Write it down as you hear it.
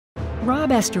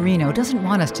Rob Astorino doesn't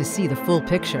want us to see the full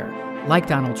picture. Like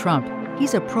Donald Trump,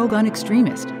 he's a pro-gun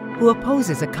extremist who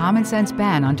opposes a common-sense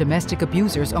ban on domestic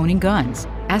abusers owning guns.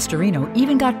 Astorino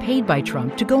even got paid by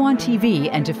Trump to go on TV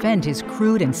and defend his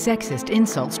crude and sexist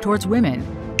insults towards women.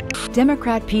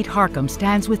 Democrat Pete HARCKHAM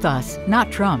stands with us,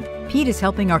 not Trump. Pete is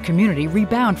helping our community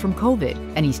rebound from COVID,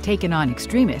 and he's taken on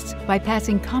extremists by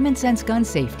passing common-sense gun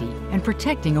safety and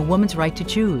protecting a woman's right to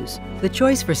choose. The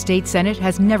choice for state senate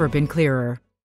has never been clearer.